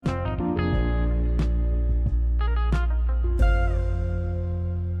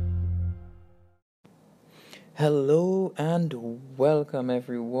Hello and welcome,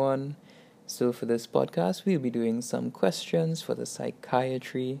 everyone. So, for this podcast, we'll be doing some questions for the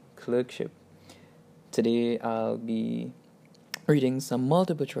psychiatry clerkship. Today, I'll be reading some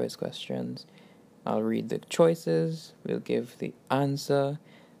multiple choice questions. I'll read the choices, we'll give the answer,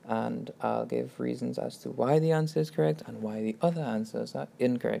 and I'll give reasons as to why the answer is correct and why the other answers are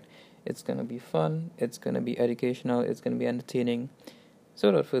incorrect. It's going to be fun, it's going to be educational, it's going to be entertaining. So,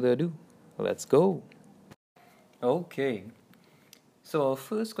 without further ado, let's go. Okay, so our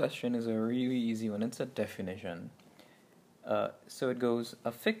first question is a really easy one. It's a definition. So it goes,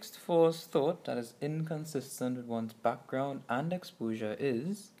 a fixed force thought that is inconsistent with one's background and exposure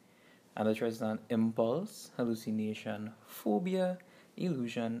is, and the choices are impulse, hallucination, phobia,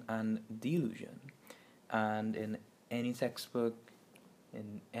 illusion, and delusion. And in any textbook,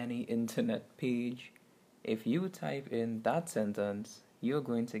 in any internet page, if you type in that sentence, you're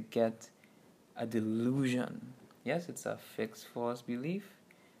going to get a delusion. Yes, it's a fixed force belief,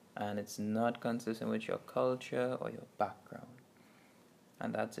 and it's not consistent with your culture or your background,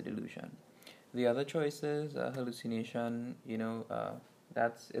 and that's a delusion. The other choices, hallucination,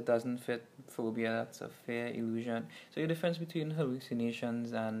 that's it doesn't fit. Phobia, that's a fair illusion. So the difference between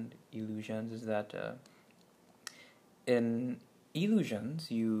hallucinations and illusions is that in illusions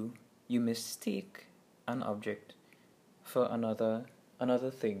you mistake an object for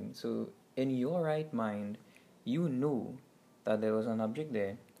another thing. So in your right mind, you know that there was an object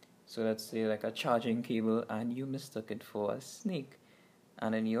there. So let's say like a charging cable, and you mistook it for a snake.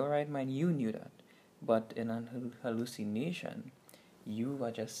 And in your right mind, you knew that. But in a hallucination, you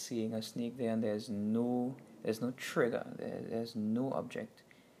are just seeing a snake there, and there's no trigger. There's no object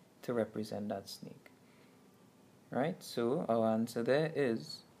to represent that snake. Right? So our answer there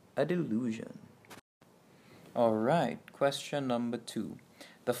is a delusion. Alright, question number 2.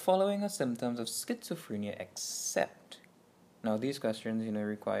 The following are symptoms of schizophrenia except. Now these questions,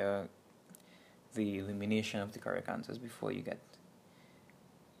 require the elimination of the correct answers before you get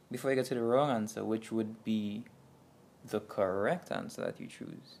to the wrong answer, which would be the correct answer that you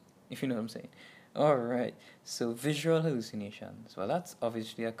choose. If you know what I'm saying. Alright, so visual hallucinations. Well, that's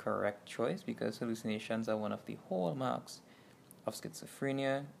obviously a correct choice because hallucinations are one of the hallmarks of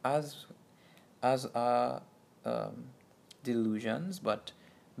schizophrenia, as are delusions, but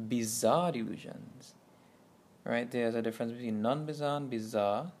bizarre delusions. Right? There's a difference between non-bizarre and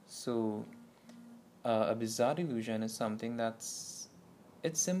bizarre. So a bizarre delusion is something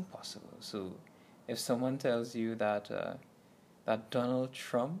it's impossible. So if someone tells you that Donald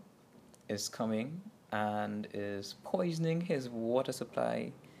Trump is coming and is poisoning his water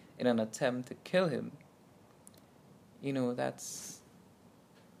supply in an attempt to kill him, that's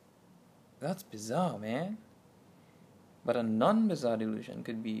bizarre, man. But a non-bizarre delusion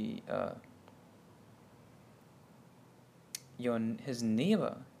could be his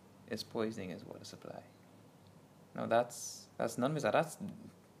neighbor is poisoning his water supply. Now that's non-bizarre.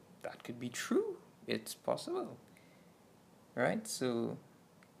 That could be true. It's possible, right? So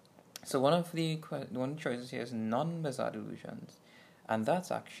one of the choices here is non-bizarre delusions, and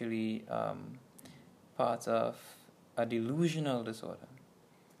that's actually part of a delusional disorder.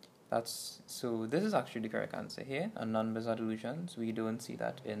 So this is actually the correct answer here. A non-bizarre delusions. We don't see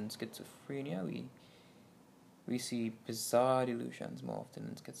that in schizophrenia. We see bizarre delusions more often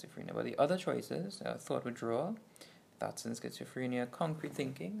in schizophrenia. But the other choices, thought withdrawal, that's in schizophrenia. Concrete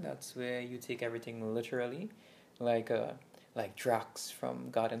thinking, that's where you take everything literally, like Drax from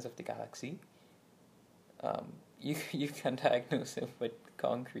Guardians of the Galaxy. You can diagnose him with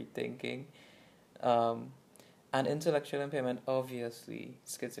concrete thinking. And intellectual impairment, obviously,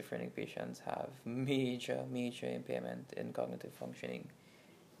 schizophrenic patients have major impairment in cognitive functioning.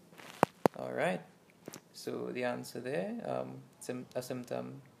 Alright, so the answer there, a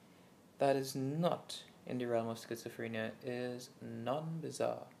symptom that is not in the realm of schizophrenia is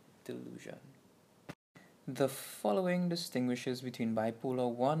non-bizarre delusion. The following distinguishes between bipolar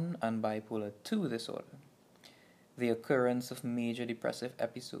 1 and bipolar 2 disorder. The occurrence of major depressive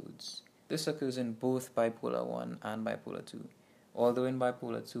episodes. This occurs in both bipolar 1 and bipolar 2. Although in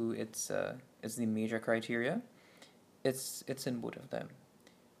bipolar 2 it's the major criteria, it's in both of them.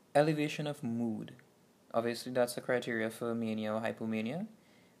 Elevation of mood. Obviously that's a criteria for mania or hypomania.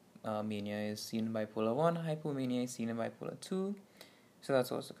 Mania is seen in bipolar 1, hypomania is seen in bipolar 2. So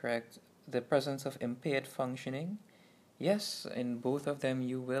that's also correct. The presence of impaired functioning. Yes, in both of them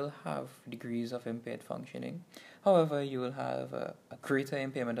you will have degrees of impaired functioning. However, you will have a greater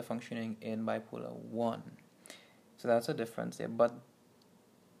impairment of functioning in bipolar 1. So that's a difference there. But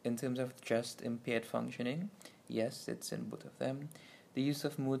in terms of just impaired functioning, yes, it's in both of them. The use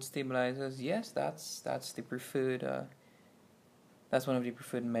of mood stabilizers, yes, that's the preferred. That's one of the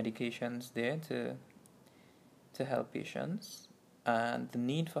preferred medications there to help patients, and the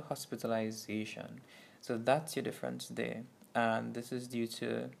need for hospitalization. So that's your difference there, and this is due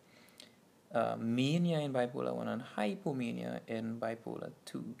to mania in bipolar 1 and hypomania in bipolar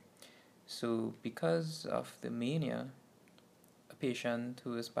 2. So because of the mania, a patient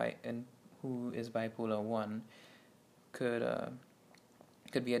who is bipolar 1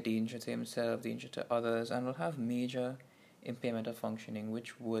 could be a danger to himself, danger to others, and will have major impairment of functioning,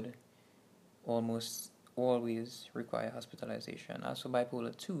 which would almost always require hospitalization. As for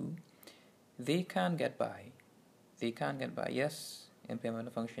bipolar 2, they can get by. They can get by. Yes, impairment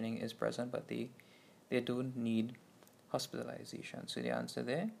of functioning is present, but they don't need hospitalization. So the answer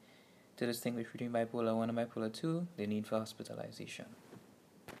there, to distinguish between bipolar 1 and bipolar 2, they need for hospitalization.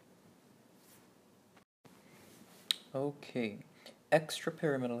 Okay.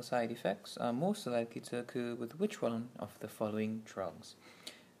 Extrapyramidal side effects are most likely to occur with which one of the following drugs?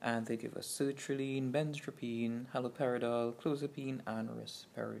 And they give us sertraline, benztropine, haloperidol, clozapine, and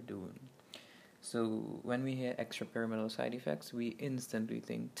risperidone. So when we hear extrapyramidal side effects, we instantly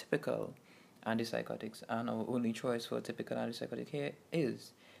think typical antipsychotics, and our only choice for a typical antipsychotic here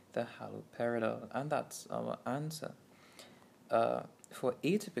is the haloperidol, and that's our answer. For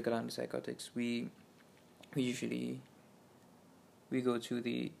atypical antipsychotics, we usually go to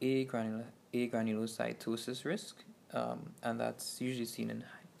the agranulocytosis risk, and that's usually seen in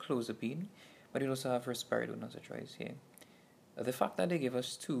clozapine, but you also have risperidone as a choice here. The fact that they give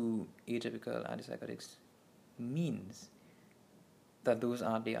us two atypical antipsychotics means that those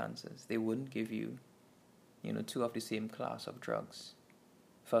aren't the answers. They wouldn't give you, two of the same class of drugs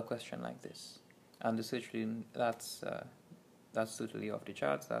for a question like this. And the sertraline, that's totally off the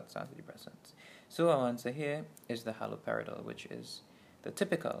charts. That's antidepressants. So our answer here is the haloperidol, which is the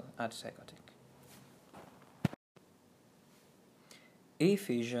typical antipsychotic.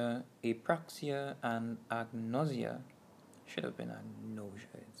 Aphasia, apraxia, and agnosia, should have been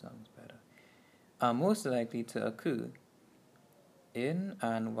agnosia, it sounds better, are most likely to occur in,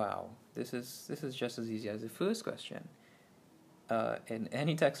 and wow, this is just as easy as the first question. In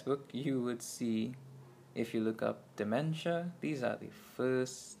any textbook, you would see, if you look up dementia, these are the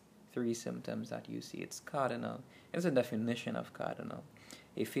first three symptoms that you see. It's cardinal. It's a definition of cardinal.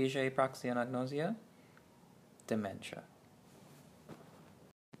 Aphasia, apraxia, and agnosia, dementia.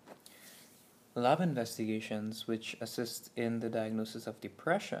 Lab investigations which assist in the diagnosis of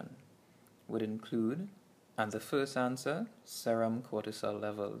depression would include, and the first answer, serum cortisol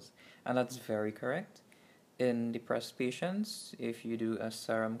levels. And that's very correct. In depressed patients, if you do a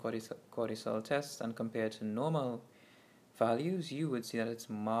serum cortisol test and compare it to normal values, you would see that it's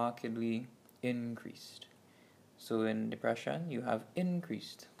markedly increased. So in depression, you have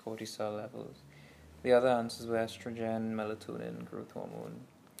increased cortisol levels. The other answers were estrogen, melatonin, growth hormone.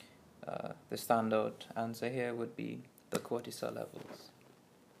 The standout answer here would be the cortisol levels.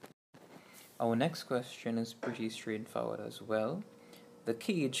 Our next question is pretty straightforward as well. The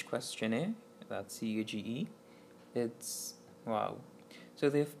CAGE questionnaire, that's CAGE, it's wow. So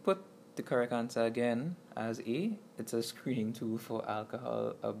they've put the correct answer again as A. It's a screening tool for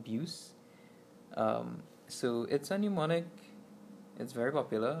alcohol abuse. So it's a mnemonic. It's very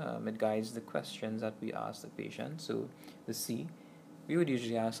popular. It guides the questions that we ask the patient. So the C, we would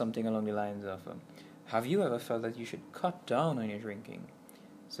usually ask something along the lines of, have you ever felt that you should cut down on your drinking?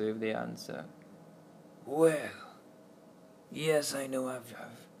 So if they answer, well, yes, I know I've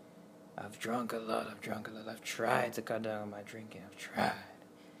drunk a lot. I've tried to cut down on my drinking. I've tried.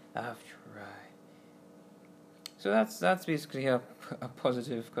 So that's basically a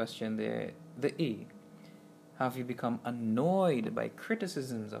positive question there. The A, have you become annoyed by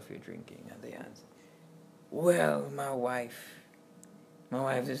criticisms of your drinking? And the answer, well, my wife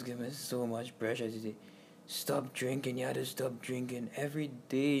just gives me so much pressure to say, stop drinking, you had to stop drinking. Every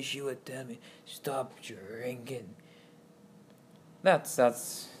day she would tell me, stop drinking.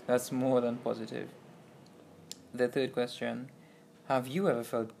 That's more than positive. The third question, have you ever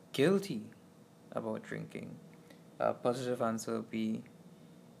felt guilty about drinking? A positive answer would be,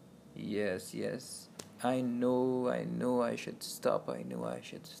 yes. I know I should stop.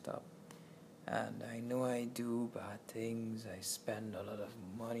 And I know I do bad things. I spend a lot of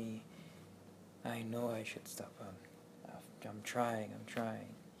money. I know I should stop. I'm trying.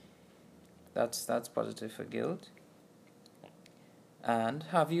 That's positive for guilt. And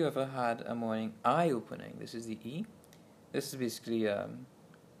have you ever had a morning eye-opening? This is the E. This is basically, the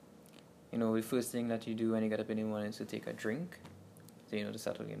first thing that you do when you get up in the morning is to take a drink, so to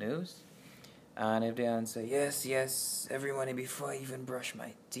settle your nerves. And if they answer yes, yes, every morning before I even brush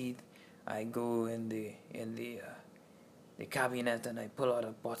my teeth, I go in the cabinet and I pull out a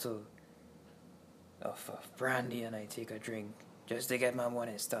bottle of brandy and I take a drink just to get my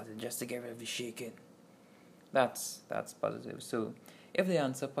morning started, just to get rid of the shaking. That's positive. So if they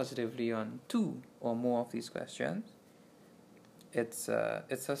answer positively on 2 or more of these questions, it's a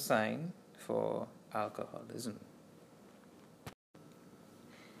sign for alcoholism.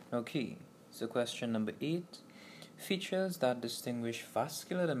 Okay, so question number 8. Features that distinguish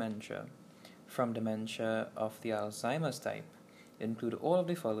vascular dementia from dementia of the Alzheimer's type include all of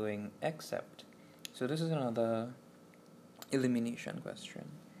the following except. So this is another elimination question.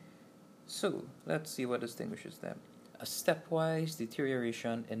 So let's see what distinguishes them. A stepwise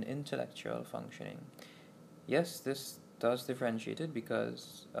deterioration in intellectual functioning. Yes, this does differentiate it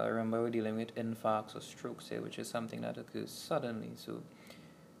because remember we're dealing with infarcts or strokes here, which is something that occurs suddenly. So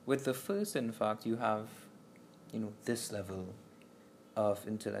with the first infarct, you have, this level of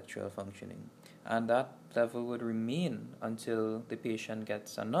intellectual functioning, and that level would remain until the patient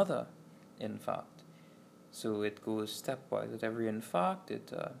gets another infarct. So it goes stepwise. With every infarct,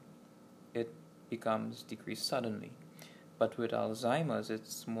 it becomes decreased suddenly. But with Alzheimer's,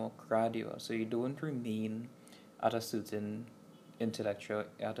 it's more gradual. So you don't remain at a certain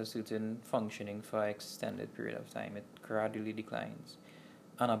functioning for an extended period of time. It gradually declines.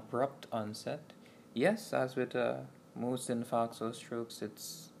 An abrupt onset, yes, as with most infarcts or strokes,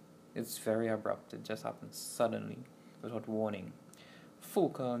 it's very abrupt. It just happens suddenly, without warning.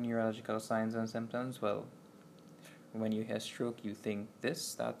 Focal neurological signs and symptoms, well, when you hear stroke, you think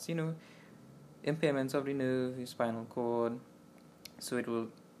that's impairments of the nerve, the spinal cord, so it will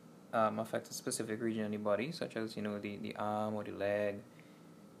affect a specific region in the body, such as the arm or the leg.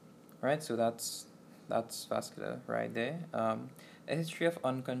 Right, so that's vascular right there. A history of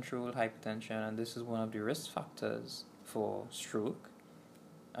uncontrolled hypertension, and this is one of the risk factors for stroke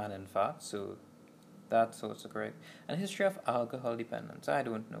and infarct, so that's also correct. And a history of alcohol dependence. I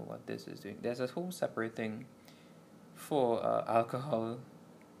don't know what this is doing. There's a whole separate thing for alcohol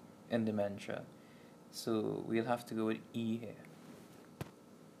in dementia, so we'll have to go with E here.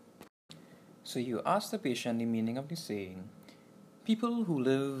 So you ask the patient the meaning of the saying, "People who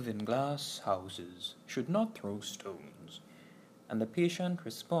live in glass houses should not throw stones." And the patient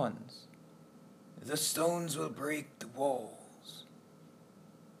responds, "The stones will break the walls."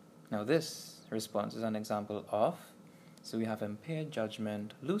 Now this response is an example of, so we have impaired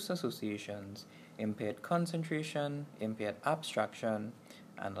judgment, loose associations, impaired concentration, impaired abstraction,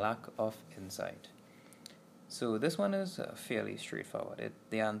 and lack of insight. So this one is fairly straightforward.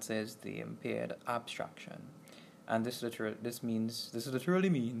 The answer is the impaired abstraction. And this literally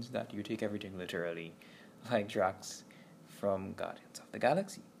means that you take everything literally, like Drax from Guardians of the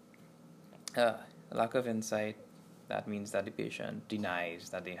Galaxy. Lack of insight, that means that the patient denies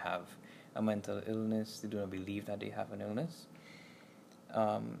that they have a mental illness. They do not believe that they have an illness.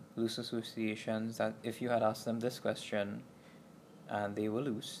 Loose associations, that if you had asked them this question and they were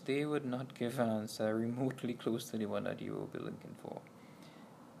loose, they would not give an answer remotely close to the one that you will be looking for.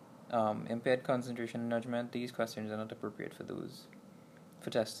 Impaired concentration and judgment, these questions are not appropriate for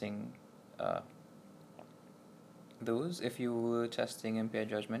testing those. If you were testing impaired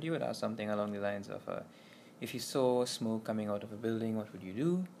judgment, you would ask something along the lines of, if you saw smoke coming out of a building, what would you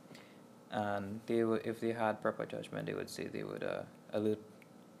do? And if they had proper judgment, they would say they would alert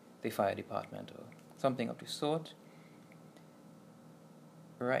the fire department or something of the sort.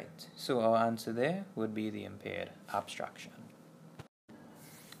 Right, so our answer there would be the impaired abstraction.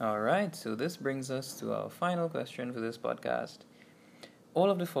 Alright, so this brings us to our final question for this podcast.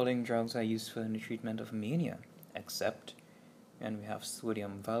 All of the following drugs are useful in the treatment of mania, except, and we have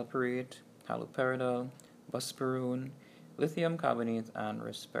sodium valproate, haloperidol, buspirone, lithium carbonate, and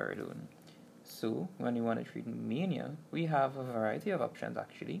risperidone. So, when you want to treat mania, we have a variety of options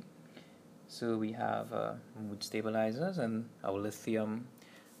actually. So we have mood stabilizers, and our lithium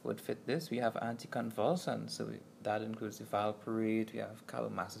would fit this. We have anticonvulsants, so that includes the valproate, we have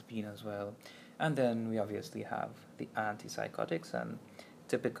carbamazepine as well. And then we obviously have the antipsychotics, and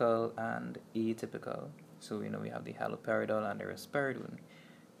typical and atypical. So, we have the haloperidol and the risperidone.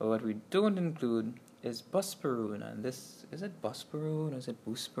 But what we don't include is buspirone, and this, is it buspirone or is it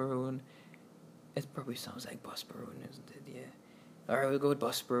buspirone? It probably sounds like buspirone, isn't it? Yeah. Alright, we'll go with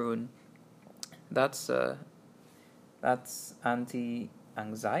buspirone. That's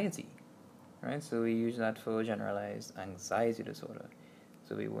anti-anxiety, right? So we use that for generalized anxiety disorder.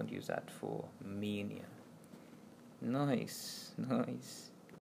 So we won't use that for mania. Nice.